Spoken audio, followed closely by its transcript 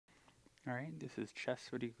Alright, this is chess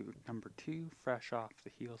video number 2, fresh off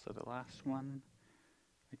the heels of the last one.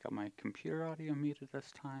 I got my computer audio muted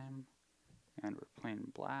this time, and we're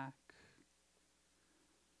playing black.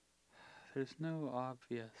 There's no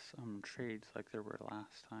obvious trades like there were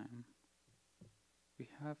last time. We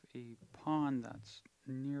have a pawn that's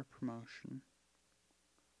near promotion.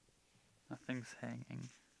 Nothing's hanging.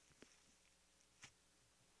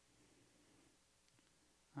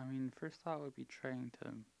 I mean, first thought would be trying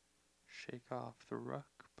to shake off the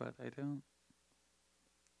rook, but I don't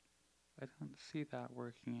see that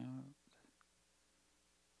working out.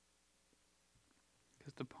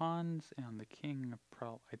 Because the pawns and the king,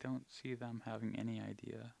 I don't see them having any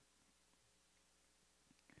idea.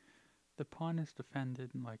 The pawn is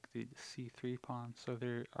defended like the c3 pawn, so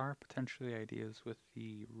there are potentially ideas with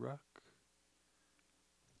the rook.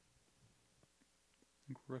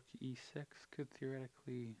 Rook e6 could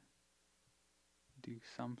theoretically do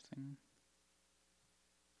something.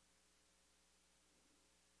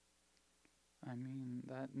 I mean,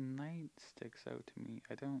 that knight sticks out to me.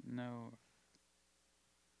 I don't know if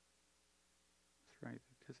it's right,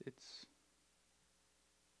 because it's...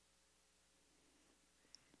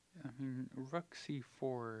 I mean, rook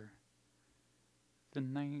c4, the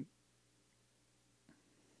knight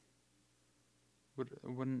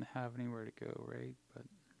wouldn't have anywhere to go, right? But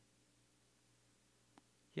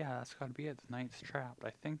yeah, that's gotta be it. The knight's trapped.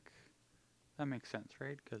 I think that makes sense,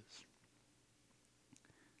 right? Because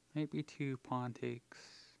knight b2, pawn takes...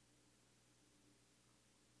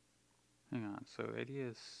 Hang on, so idea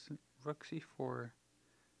is rook c4,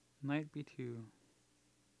 knight b2,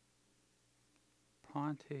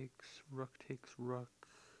 pawn takes rook,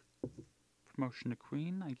 promotion to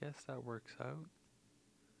queen. I guess that works out.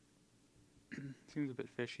 Seems a bit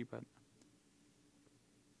fishy, but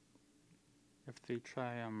if they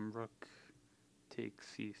try rook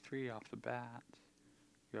takes c3 off the bat,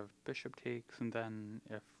 you have bishop takes, and then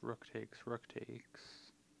if rook takes,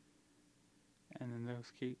 and in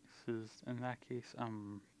those cases, in that case,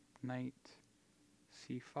 knight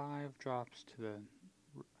c5 drops to the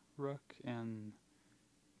rook, and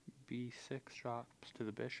b6 drops to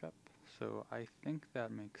the bishop. So I think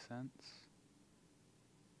that makes sense.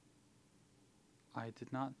 I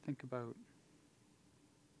did not think about...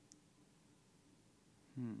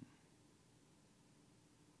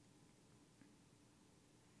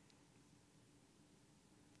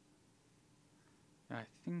 I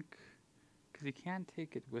think... Because he can't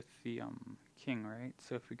take it with the king, right?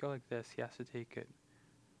 So if we go like this, he has to take it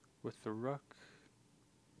with the rook.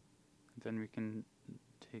 Then we can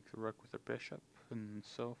take the rook with the bishop, and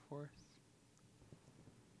so forth.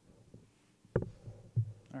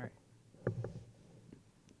 Alright.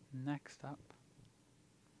 Next up,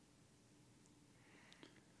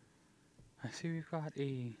 I see we've got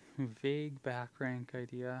a vague back rank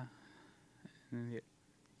idea. And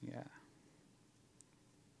yeah.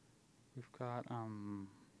 We've got a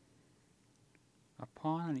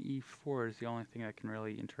pawn on e4 is the only thing that can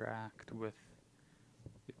really interact with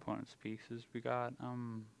the opponent's pieces. We got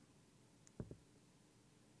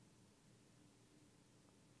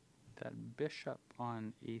that bishop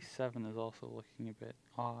on a7 is also looking a bit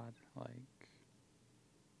odd, like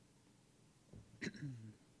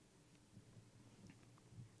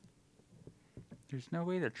there's no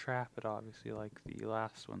way to trap it, obviously, like the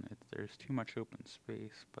last one. There's too much open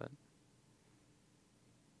space, but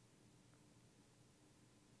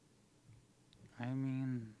I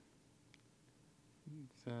mean,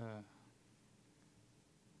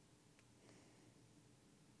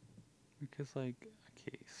 because like,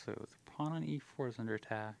 okay, so the pawn on e4 is under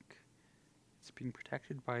attack. It's being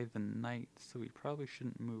protected by the knight, so we probably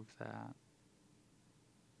shouldn't move that.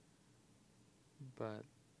 But,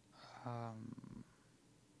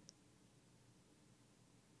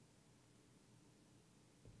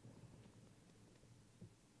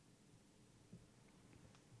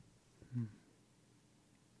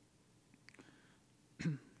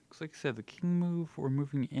 looks like I said, the king move, or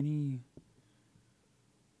moving any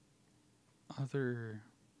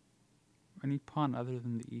pawn other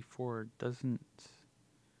than the e4 doesn't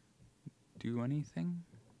do anything.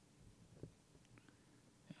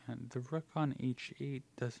 And the rook on h8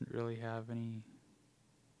 doesn't really have any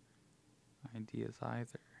ideas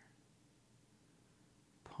either.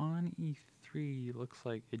 Pawn e3 looks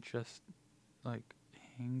like it just like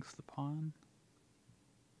hangs the pawn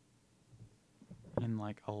in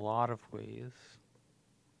like a lot of ways.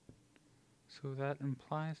 So that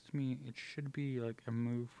implies to me it should be like a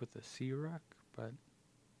move with a c-rook, but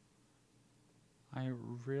I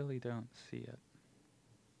really don't see it.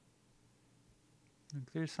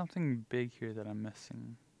 Like, there's something big here that I'm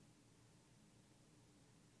missing.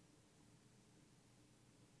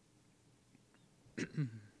 I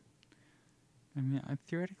mean,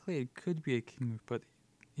 theoretically it could be a king move, but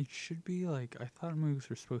it should be like, I thought moves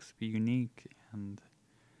were supposed to be unique, and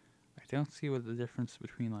I don't see what the difference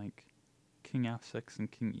between like king f6 and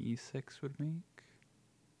king e6 would make.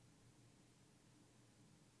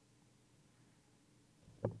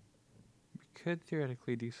 We could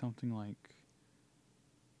theoretically do something like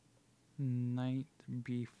knight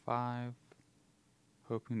b5,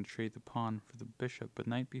 hoping to trade the pawn for the bishop, but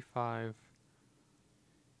knight b5,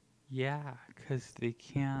 yeah, because they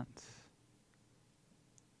can't,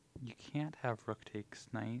 you can't have rook takes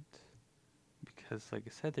knight, because like I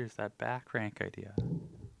said, there's that back rank idea.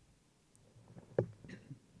 I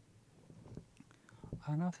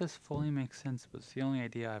don't know if this fully makes sense, but it's the only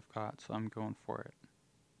idea I've got, so I'm going for it.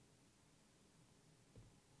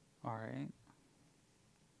 Alright.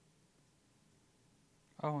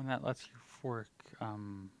 Oh, and that lets you fork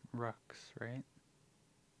rooks, right?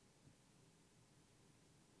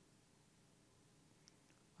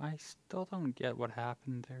 I still don't get what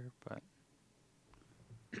happened there, but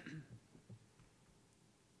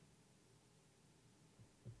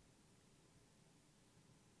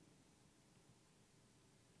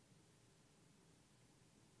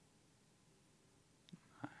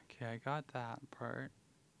okay, I got that part.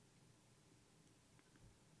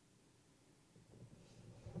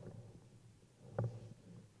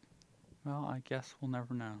 Well, I guess we'll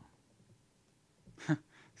never know.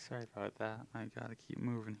 Sorry about that. I gotta keep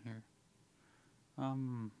moving here.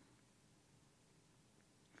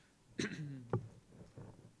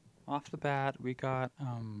 Off the bat, we got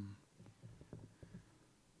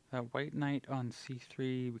that white knight on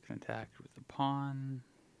c3. We can attack it with the pawn,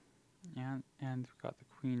 and we got the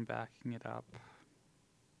queen backing it up.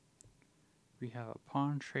 We have a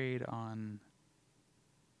pawn trade on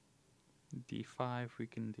d5 we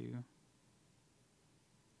can do,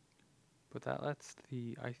 but that lets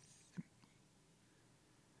the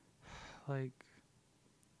like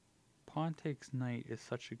pawn takes knight is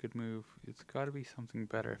such a good move. It's got to be something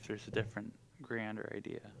better if there's a different, grander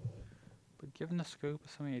idea. But given the scope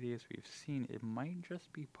of some of the ideas we've seen, it might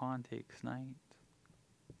just be pawn takes knight.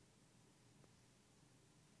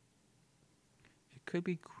 It could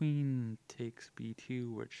be queen takes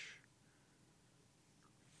b2, which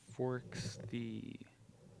forks the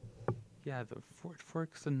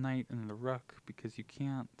forks the knight and the rook, because you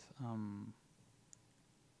can't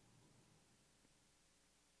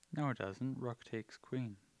no, it doesn't. Rook takes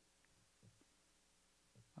queen.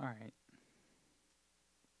 Alright.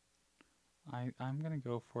 I'm gonna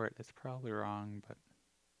go for it. It's probably wrong, but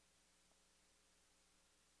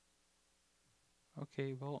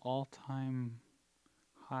okay, well, all-time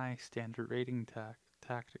high standard rating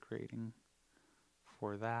tactic rating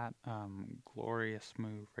for that glorious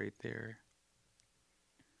move right there.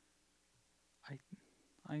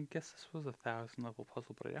 I guess this was a 1000 level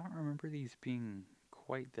puzzle, but I don't remember these being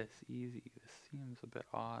quite this easy. This seems a bit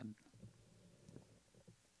odd.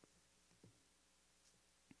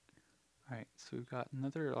 Alright, so we've got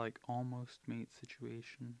another like almost mate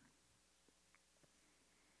situation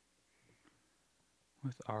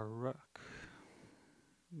with our rook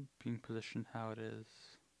being positioned how it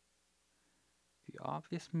is. The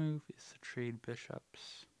obvious move is to trade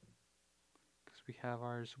bishops, because we have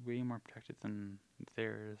ours way more protected than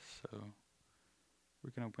theirs, so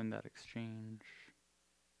we're going to win that exchange.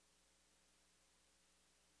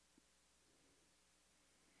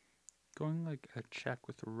 Going like a check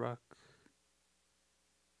with a rook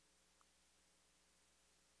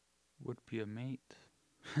would be a mate.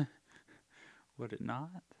 Would it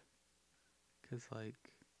not? Because like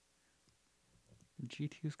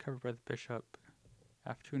g2 is covered by the bishop,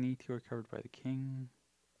 f2 and e2 are covered by the king,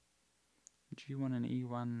 g1 and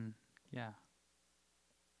e1, yeah.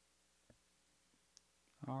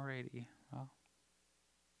 Alrighty, well,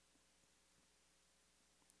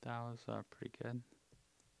 that was pretty good.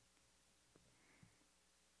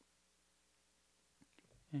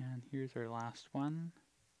 And here's our last one.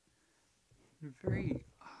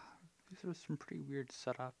 These are some pretty weird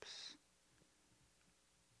setups.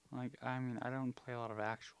 Like, I mean, I don't play a lot of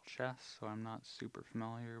actual chess, so I'm not super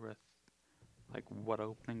familiar with like what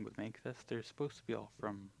opening would make this. They're supposed to be all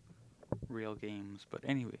from real games, but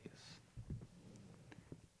anyways.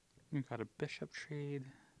 We've got a bishop trade.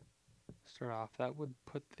 Start off, that would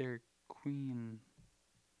put their queen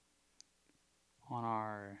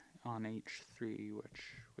on h3, which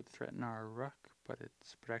would threaten our rook, but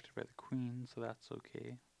it's protected by the queen, so that's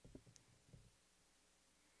okay.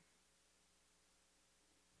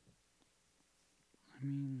 I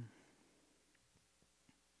mean,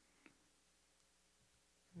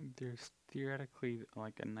 there's theoretically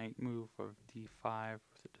like a knight move of d5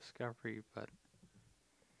 with a discovery, but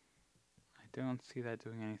I don't see that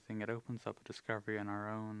doing anything. It opens up a discovery on our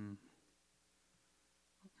own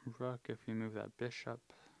rook if we move that bishop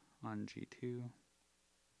on g2.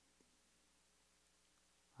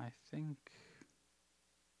 I think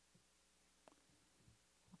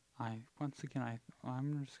I'm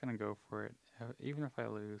just gonna go for it. Even if I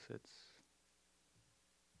lose, it's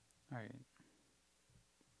alright.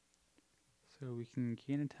 So we can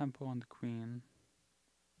gain a tempo on the queen.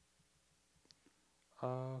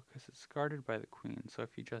 Oh, because it's guarded by the queen. So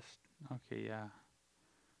if you just... Okay, yeah.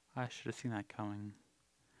 I should have seen that coming.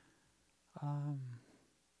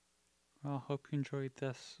 Well, hope you enjoyed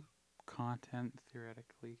this content,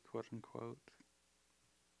 theoretically, quote unquote.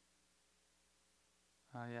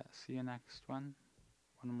 Yeah, see you next one.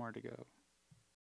 One more to go.